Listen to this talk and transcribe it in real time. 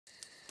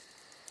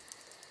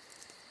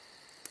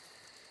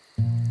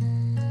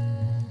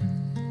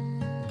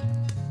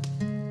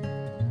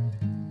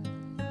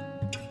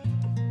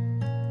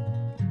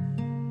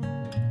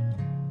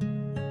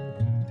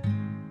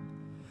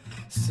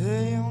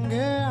Say you're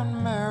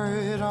getting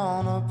married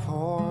on a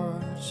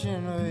porch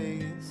in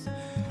Vegas.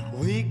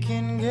 We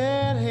can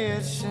get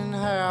hitched and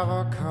have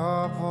a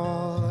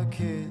couple of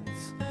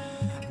kids.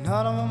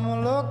 None of them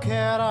will look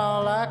at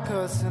all like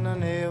us, and the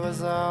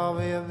neighbors all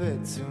be a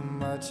bit too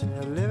much. And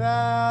you live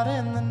out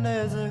in the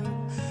desert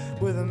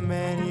with a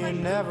man you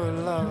never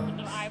loved.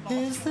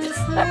 Is this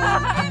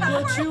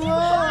what you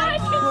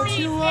want? What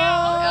you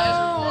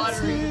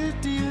want?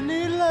 Do you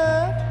need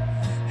love?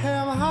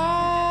 Am I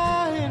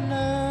high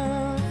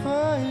enough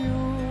for you?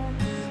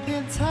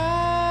 In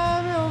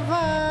time you'll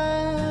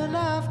find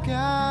I've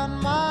got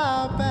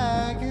my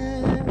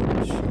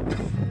baggage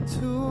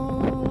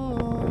too.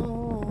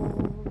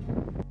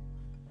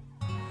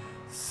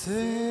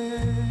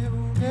 Say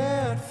we'll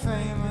get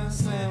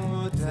famous and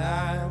we'll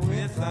die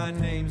with our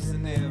names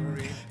in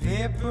every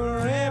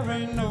paper,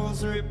 every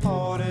news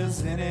report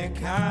is any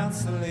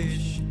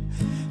consolation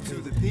to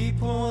the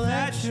people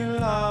that you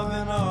love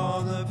and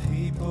all the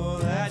people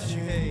that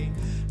you hate,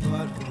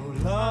 but who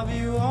love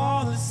you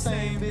all the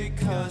same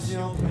because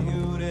you're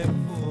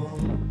beautiful.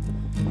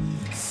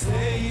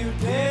 Say you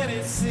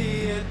didn't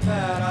see it,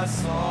 that I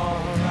saw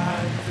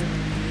right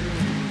through you.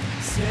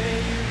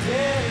 Say you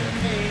didn't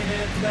mean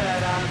it,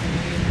 that I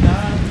mean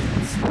nothing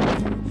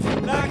to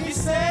you. Like you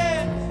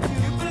said,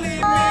 you believe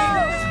me,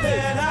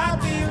 that I'd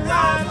be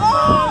right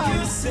for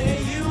you. Say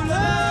you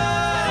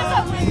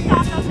love me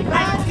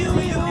like you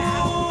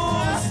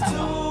used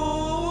to.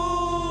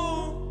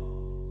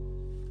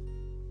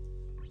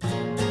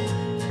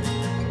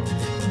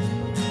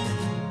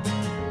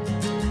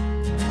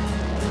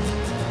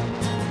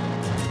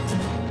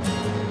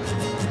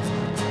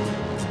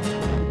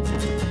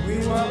 We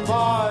were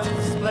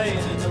boys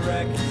playing in the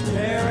wreckage,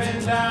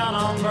 bearing down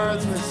on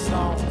birds with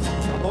stones.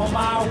 On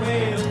my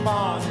way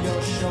upon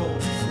your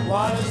shoulders,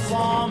 water's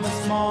warm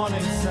as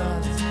morning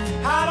suns.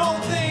 I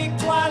don't think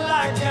quite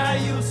like I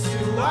used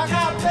to. I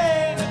got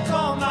paid to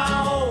call my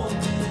own.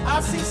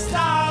 I see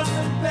stars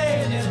and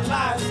fading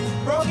lights,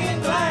 broken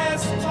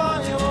glass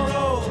upon your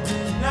road.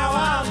 Now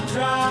I'm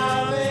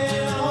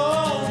driving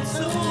home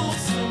too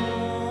soon.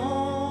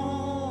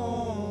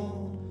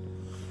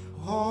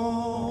 Oh.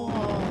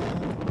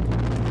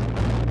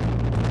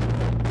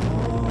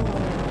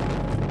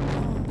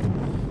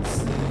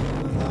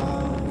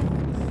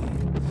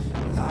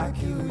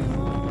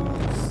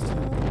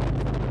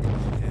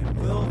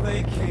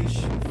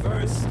 Vacation,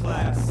 first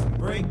class, I'm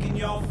breaking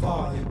your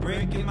fall, you're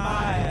breaking my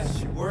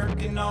ass, you're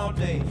working all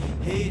day,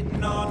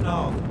 hating on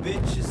all the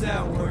bitches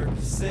at work.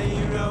 You say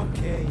you're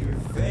okay, you're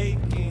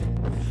faking,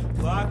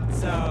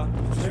 fucked up,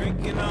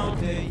 drinking all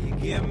day, you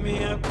give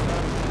me a cup,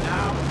 and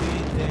I'll be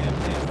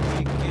damned if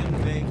we can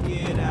make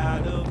it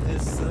out of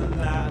this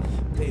alive,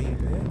 baby.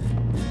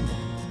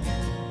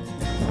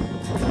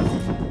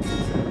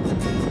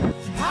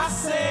 I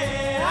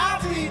say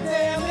I'll be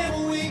damned if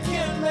we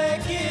can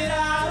make it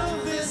out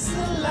of this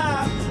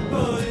alive.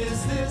 But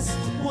is this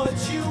what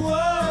you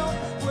want?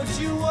 What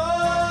you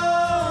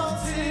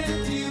wanted?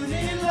 Do you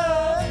need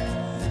love?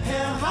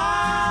 Am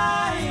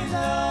high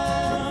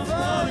enough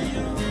for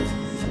you?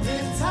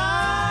 In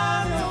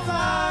time you'll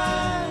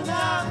find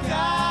I've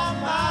got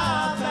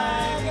my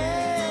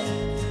baggage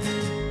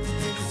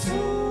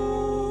too.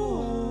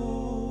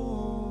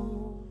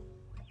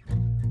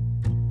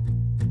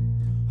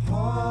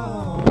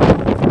 Oh,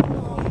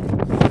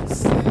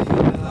 say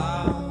you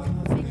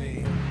love me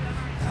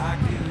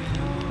like you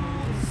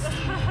used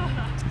to.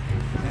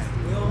 And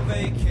we'll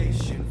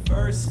vacation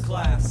first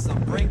class. I'm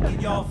breaking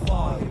your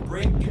fall, you're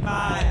breaking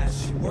my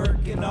ass. You're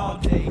working all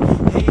day,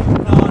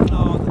 hating on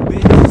all the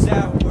bitches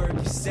at work.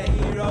 You say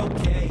you're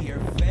okay,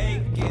 you're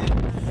faking,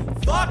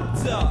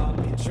 fucked up.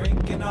 You're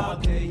drinking all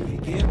day, you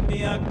give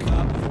me a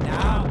cup.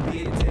 Now I'll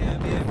be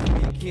damned if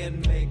we can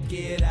make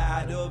it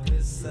out of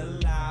this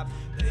alive,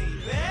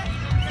 baby.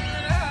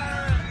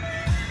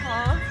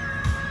 Huh?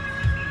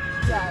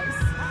 Yes.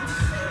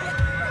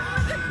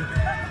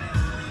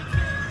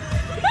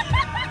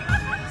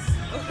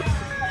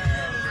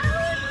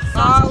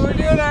 We're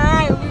doing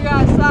alright. We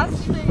got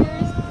sausage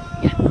fingers.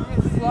 Yeah. We're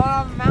gonna slow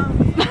down the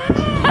mountain.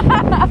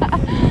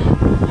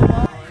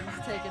 It's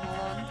taking a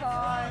long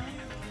time.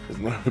 It's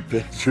not a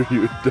picture,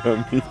 you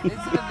dummy.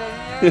 It's a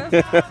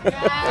video.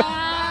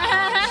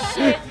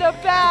 Shit the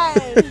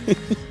bed.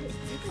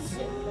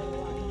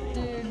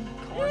 Dude,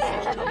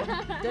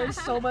 there's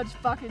so much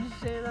fucking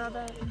shit in that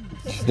bed.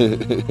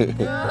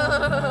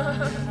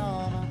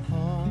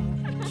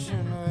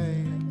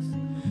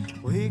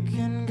 We can